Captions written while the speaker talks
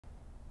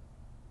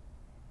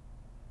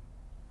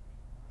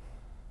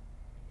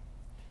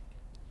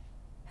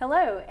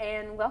Hello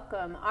and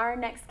welcome. Our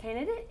next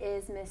candidate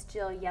is Miss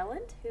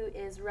JillYelland, who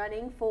is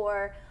running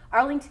for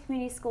Arlington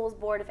Community Schools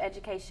Board of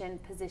Education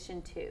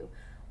Position 2.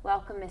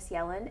 Welcome, Miss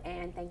Yelland,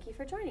 and thank you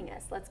for joining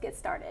us. Let's get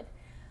started.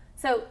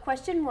 So,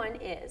 question 1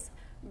 is,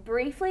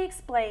 briefly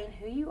explain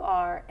who you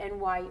are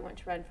and why you want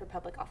to run for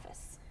public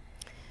office.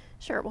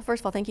 Sure. Well, first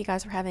of all, thank you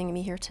guys for having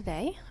me here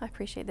today. I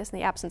appreciate this. In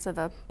the absence of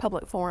a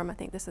public forum, I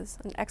think this is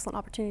an excellent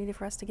opportunity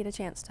for us to get a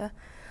chance to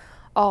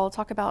all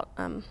talk about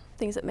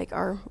things that make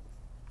our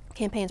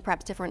campaigns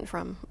perhaps different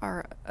from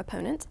our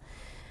opponents.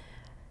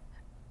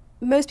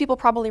 Most people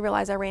probably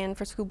realize I ran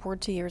for school board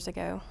 2 years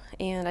ago,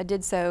 and I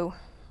did so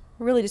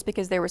really just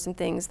because there were some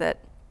things that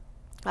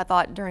I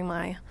thought during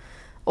my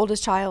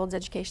oldest child's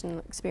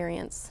education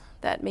experience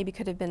that maybe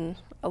could have been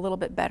a little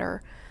bit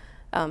better.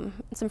 Some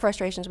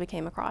frustrations we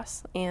came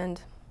across,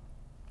 and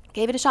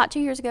gave it a shot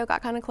 2 years ago,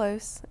 got kind of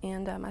close,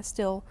 and I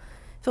still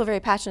feel very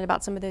passionate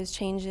about some of those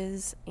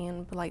changes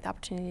and would like the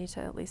opportunity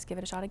to at least give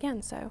it a shot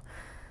again. So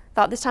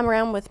thought this time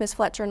around with Ms.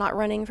 Fletcher not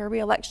running for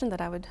re-election that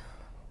I would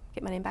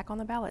get my name back on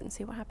the ballot and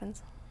see what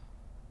happens.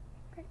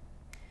 Great.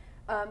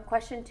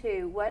 Question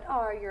 2, what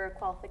are your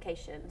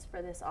qualifications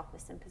for this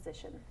office and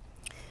position?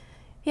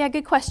 Yeah,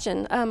 good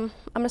question. I'm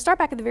going to start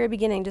back at the very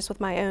beginning just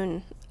with my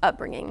own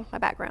upbringing, my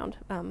background.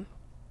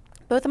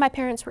 Both of my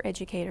parents were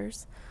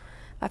educators.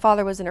 My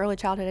father was an early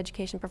childhood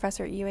education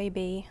professor at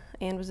UAB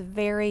and was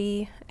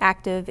very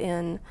active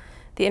in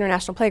the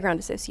International Playground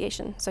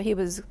Association. So he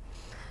was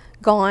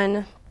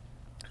gone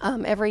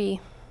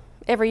every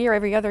year,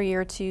 every other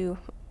year to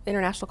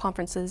international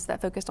conferences that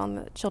focused on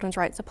the children's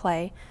rights to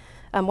play.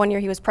 One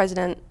year he was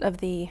president of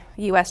the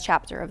U.S.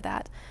 chapter of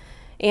that.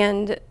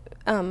 And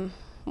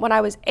when I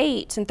was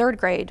 8 in 3rd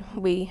grade,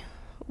 we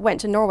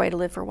went to Norway to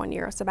live for 1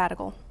 year, a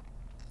sabbatical.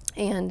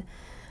 And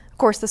of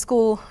course, the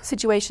school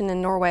situation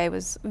in Norway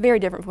was very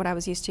different from what I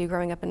was used to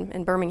growing up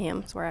in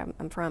Birmingham, is where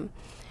I'm from.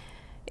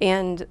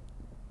 And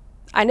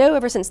I know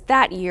ever since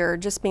that year,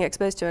 just being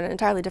exposed to an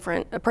entirely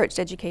different approach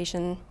to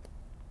education,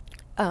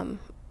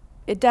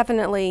 it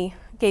definitely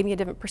gave me a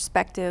different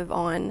perspective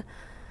on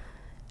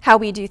how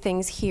we do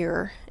things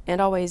here,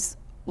 and always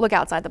look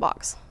outside the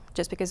box.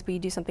 Just because we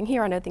do something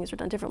here, I know things are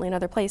done differently in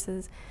other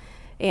places.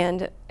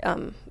 And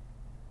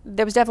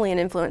there was definitely an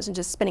influence in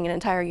just spending an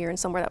entire year in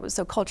somewhere that was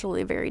so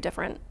culturally very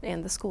different,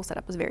 and the school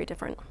setup was very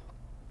different.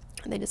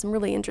 And they did some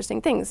really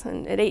interesting things,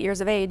 and at 8 years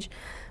of age,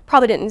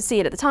 probably didn't see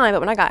it at the time, but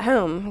when I got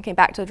home and came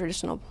back to the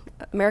traditional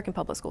American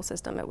public school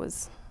system, it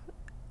was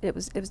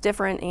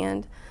different,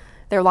 and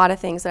there are a lot of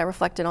things that I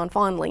reflected on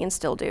fondly and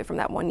still do from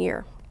that 1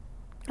 year.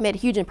 It made a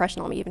huge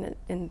impression on me even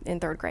in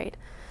 3rd grade.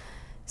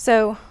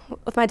 So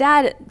with my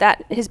dad,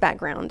 his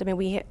background, I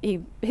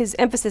mean, his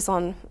emphasis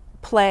on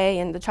play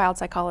and the child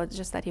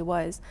psychologist that he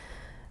was,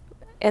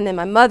 and then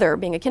my mother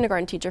being a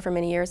kindergarten teacher for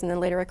many years and then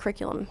later a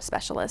curriculum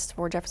specialist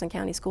for Jefferson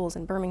County Schools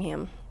in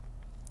Birmingham,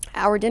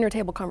 our dinner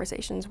table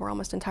conversations were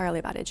almost entirely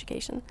about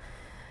education.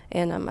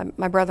 And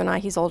my brother and I,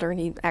 he's older and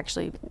he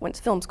actually went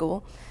to film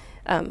school,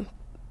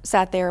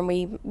 sat there, and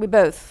we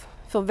both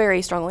feel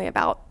very strongly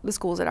about the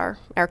schools that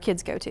our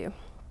kids go to.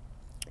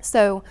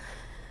 So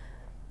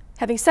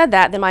having said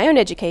that, then my own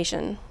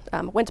education,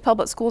 went to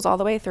public schools all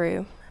the way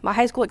through. My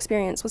high school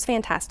experience was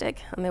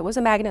fantastic. It was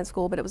a magnet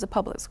school, but it was a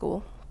public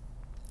school.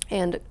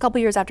 And a couple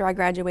years after I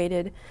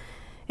graduated,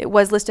 it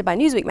was listed by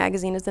Newsweek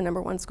magazine as the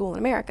 #1 school in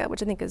America,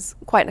 which I think is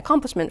quite an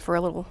accomplishment for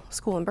a little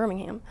school in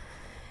Birmingham.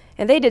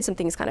 And they did some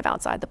things kind of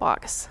outside the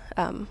box.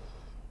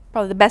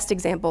 Probably the best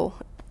example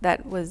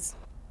that was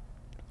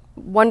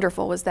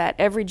wonderful was that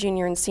every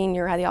junior and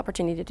senior had the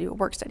opportunity to do a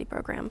work study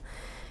program.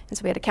 And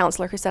so we had a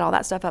counselor who set all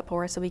that stuff up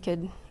for us so we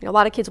could, a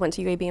lot of kids went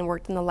to UAB and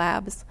worked in the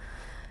labs.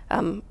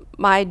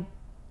 My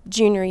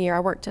junior year, I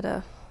worked at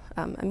a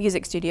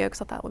music studio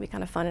because I thought it would be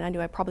kind of fun, and I knew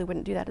I probably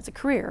wouldn't do that as a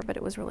career, but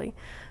it was really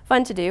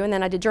fun to do. And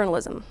then I did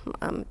journalism,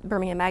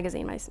 Birmingham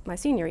Magazine, my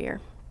senior year.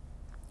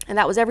 And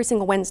that was every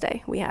single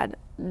Wednesday. We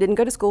didn't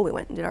go to school, we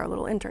went and did our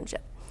little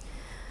internship.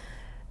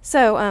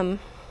 So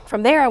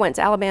from there I went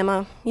to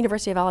Alabama,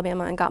 University of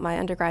Alabama, and got my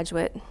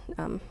undergraduate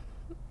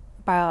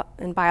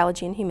in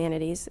biology and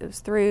humanities. It was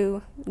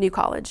through New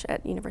College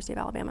at University of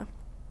Alabama.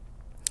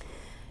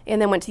 And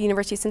then went to the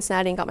University of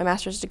Cincinnati and got my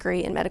master's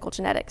degree in medical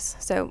genetics.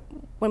 So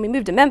when we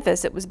moved to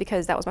Memphis, it was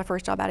because that was my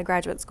first job out of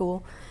graduate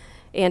school.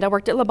 And I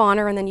worked at Le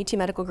Bonheur and then UT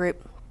Medical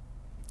Group.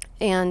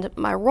 And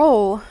my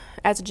role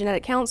as a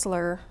genetic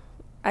counselor,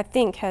 I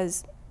think,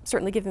 has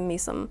certainly given me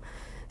some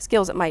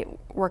skills that might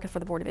work for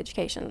the Board of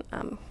Education.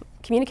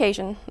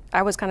 Communication,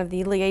 I was kind of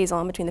the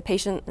liaison between the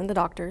patient and the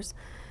doctors.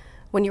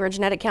 When you're a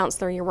genetic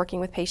counselor, you're working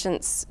with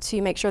patients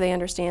to make sure they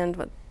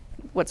understand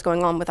what's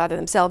going on with either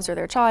themselves or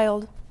their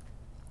child.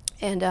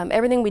 And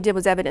everything we did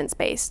was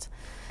evidence-based.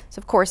 So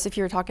of course, if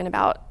you're talking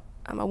about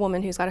a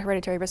woman who's got a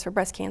hereditary risk for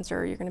breast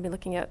cancer, you're going to be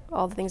looking at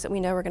all the things that we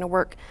know are going to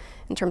work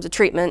in terms of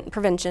treatment,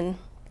 prevention,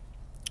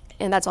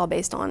 and that's all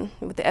based on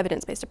with the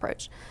evidence-based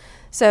approach.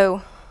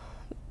 So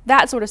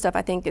that sort of stuff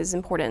I think is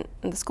important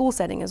in the school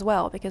setting as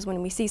well, because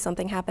when we see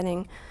something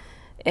happening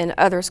in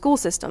other school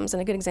systems,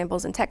 and a good example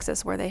is in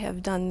Texas, where they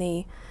have done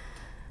the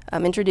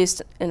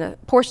introduced in a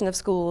portion of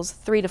schools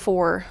 3 to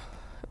 4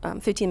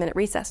 15-minute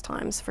recess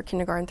times for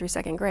kindergarten through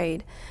 2nd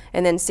grade,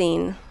 and then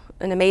seen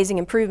an amazing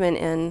improvement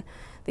in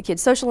the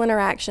kids' social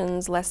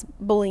interactions, less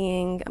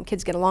bullying,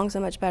 kids get along so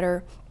much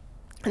better,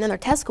 and then their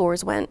test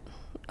scores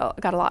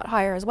got a lot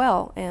higher as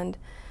well. And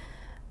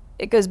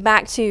it goes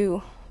back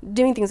to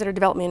doing things that are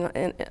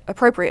development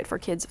appropriate for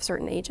kids of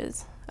certain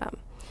ages.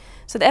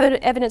 So the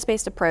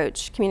evidence-based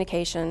approach,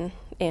 communication,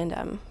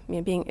 and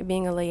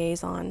being a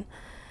liaison,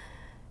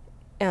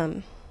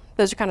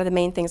 those are kind of the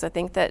main things I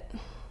think that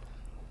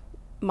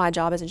my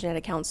job as a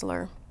genetic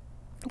counselor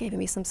gave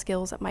me some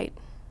skills that might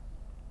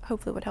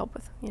hopefully would help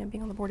with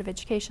being on the Board of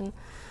Education.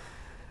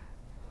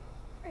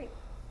 Great.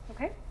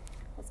 Okay.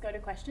 Let's go to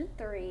question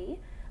 3.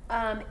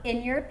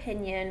 In your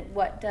opinion,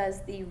 what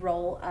does the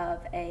role of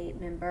a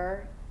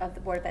member of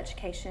the Board of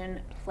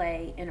Education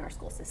play in our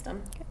school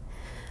system? Okay.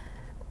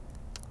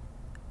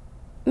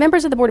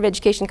 Members of the Board of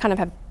Education kind of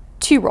have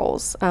 2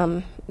 roles.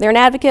 They're an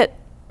advocate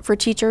for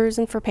teachers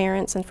and for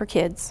parents and for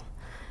kids,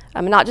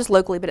 not just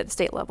locally but at the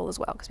state level as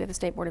well, because we have the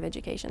State Board of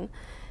Education.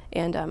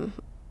 And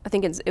I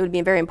think it would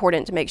be very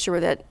important to make sure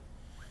that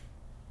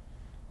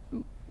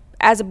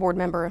as a board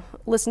member,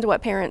 listen to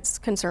what parents'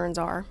 concerns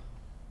are.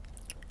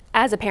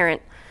 As a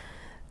parent,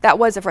 that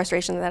was a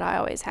frustration that I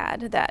always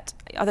had, that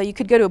although you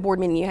could go to a board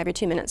meeting, you have your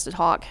 2 minutes to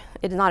talk,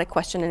 it is not a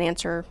question and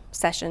answer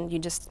session. You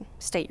just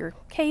state your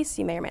case.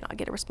 You may or may not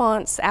get a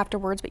response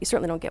afterwards, but you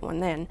certainly don't get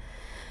one then.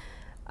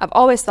 I've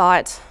always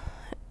thought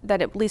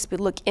that at least we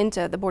look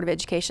into the Board of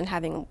Education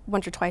having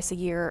once or twice a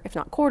year, if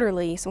not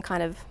quarterly, some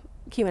kind of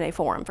Q&A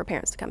forum for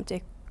parents to come to.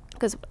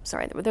 Because,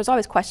 there's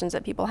always questions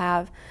that people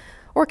have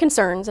or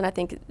concerns, and I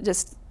think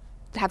just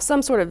to have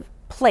some sort of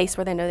place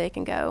where they know they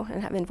can go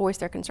and voice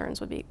their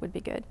concerns would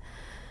be good.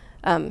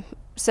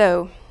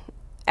 So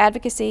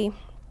advocacy,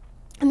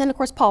 and then of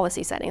course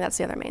policy setting, that's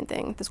the other main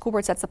thing. The school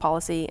board sets the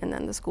policy, and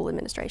then the school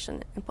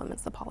administration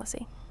implements the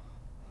policy.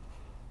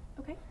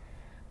 Okay.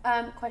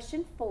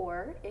 Question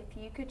 4, if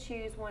you could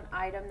choose one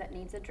item that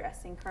needs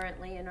addressing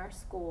currently in our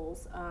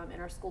schools, in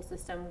our school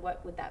system,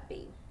 what would that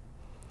be?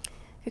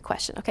 Good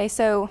question. Okay,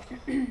 so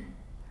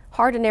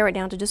hard to narrow it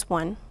down to just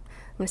one.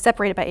 I'm going to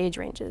separate it by age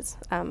ranges.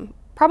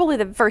 Probably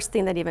the first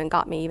thing that even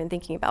got me even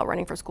thinking about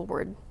running for school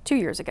board 2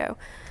 years ago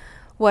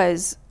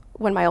was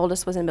when my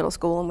oldest was in middle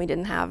school and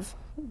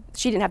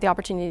she didn't have the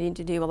opportunity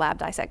to do a lab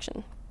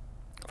dissection.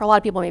 For a lot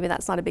of people, maybe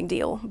that's not a big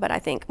deal, but I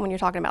think when you're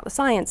talking about the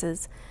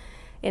sciences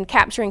and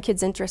capturing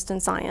kids' interest in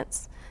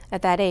science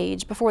at that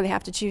age before they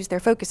have to choose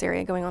their focus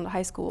area going on to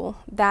high school,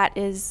 that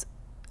is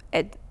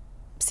a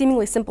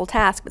seemingly simple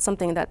task, but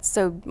something that's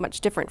so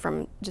much different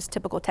from just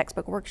typical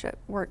textbook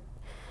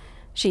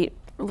worksheet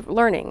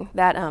learning,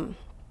 that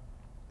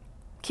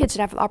kids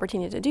should have the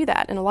opportunity to do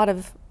that. And a lot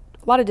of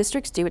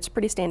districts do. It's a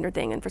pretty standard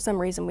thing, and for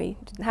some reason we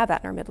didn't have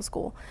that in our middle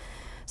school.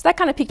 So that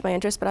kind of piqued my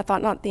interest, but I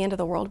thought not the end of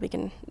the world. We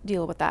can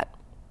deal with that,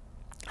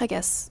 I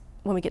guess,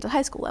 when we get to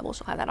high school level,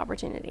 she'll have that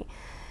opportunity.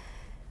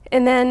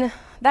 And then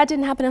that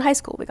didn't happen in high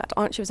school.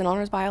 She was in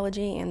honors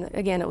biology, and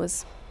again, it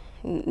was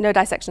no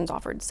dissections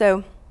offered.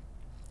 So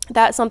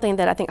that's something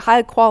that I think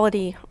high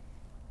quality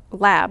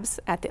labs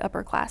at the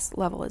upper class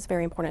level is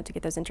very important to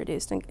get those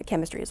introduced, and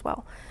chemistry as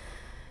well.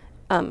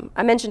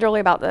 I mentioned earlier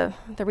about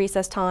the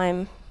recess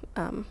time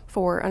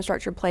for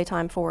unstructured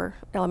playtime for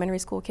elementary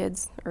school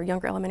kids or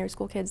younger elementary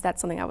school kids. That's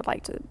something I would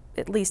like to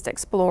at least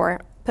explore,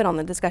 put on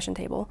the discussion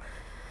table.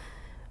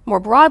 More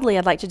broadly,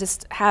 I'd like to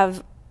just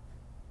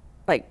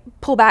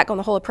pull back on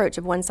the whole approach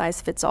of one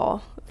size fits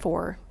all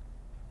for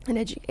an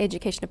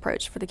education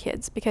approach for the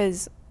kids,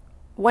 because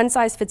one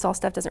size fits all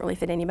stuff doesn't really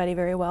fit anybody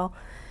very well.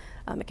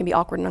 It can be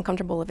awkward and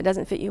uncomfortable if it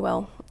doesn't fit you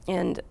well.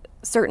 And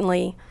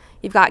certainly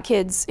you've got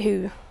kids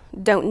who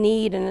don't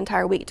need an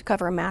entire week to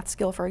cover a math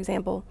skill, for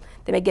example.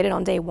 They may get it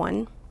on day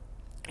 1.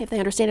 If they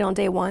understand it on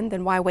day 1,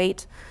 then why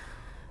wait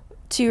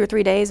 2 or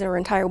 3 days or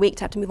an entire week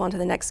to have to move on to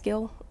the next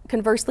skill?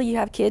 Conversely, you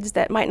have kids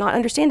that might not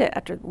understand it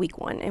after week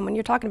 1. And when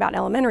you're talking about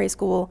elementary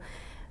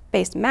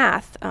school-based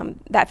math,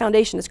 that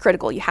foundation is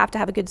critical. You have to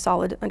have a good,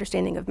 solid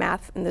understanding of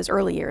math in those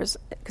early years,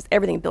 because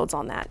everything builds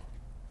on that.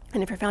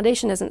 And if your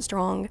foundation isn't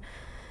strong,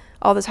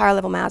 all those higher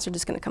level maths are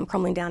just going to come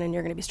crumbling down, and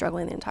you're going to be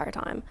struggling the entire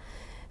time.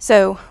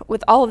 So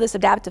with all of this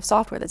adaptive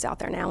software that's out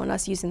there now, and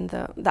us using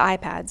the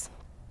iPads,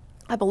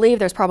 I believe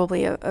there's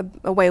probably a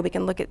way we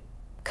can look at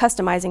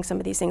customizing some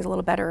of these things a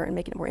little better and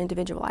making it more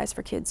individualized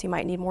for kids who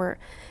might need more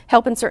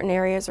help in certain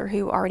areas, or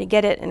who already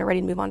get it and are ready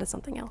to move on to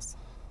something else.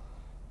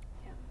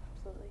 Yeah,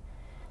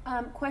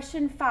 absolutely.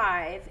 Question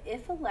 5,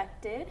 if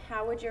elected,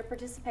 how would your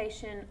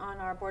participation on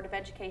our Board of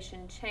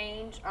Education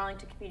change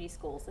Arlington Community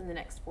Schools in the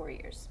next 4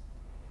 years?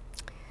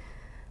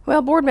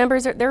 Well, board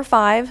members, there are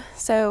 5,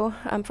 so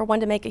for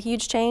one to make a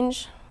huge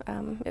change,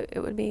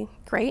 it would be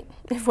great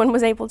if one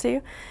was able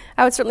to.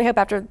 I would certainly hope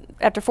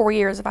after 4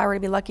 years, if I were to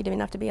be lucky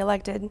enough to be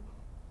elected,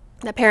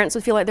 that parents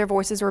would feel like their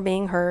voices were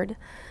being heard,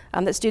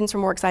 that students were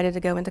more excited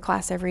to go into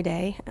class every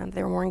day,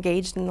 they were more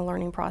engaged in the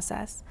learning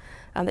process,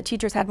 that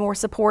teachers had more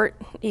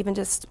support, even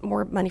just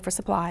more money for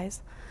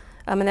supplies,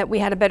 and that we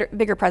had a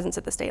bigger presence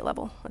at the state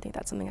level. I think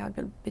that's something I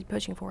would be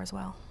pushing for as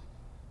well.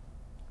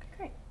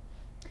 Great.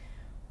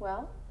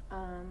 Well,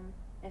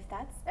 if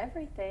that's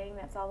everything,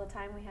 that's all the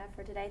time we have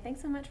for today.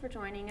 Thanks so much for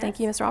joining us. Thank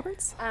you, Ms.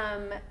 Roberts.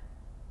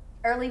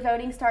 Early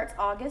voting starts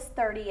August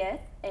 30th,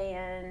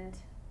 and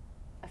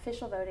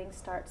official voting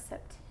starts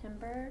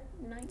September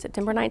 19th.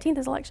 September 19th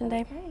is Election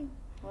Day. Okay.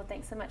 Well,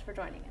 thanks so much for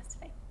joining us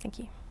today. Thank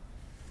you.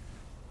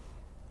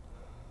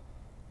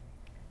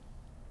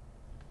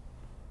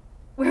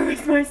 Where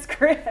was my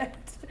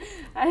script?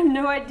 I have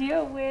no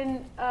idea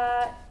when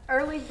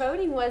early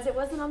voting was. It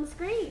wasn't on the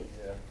screen.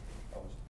 Yeah.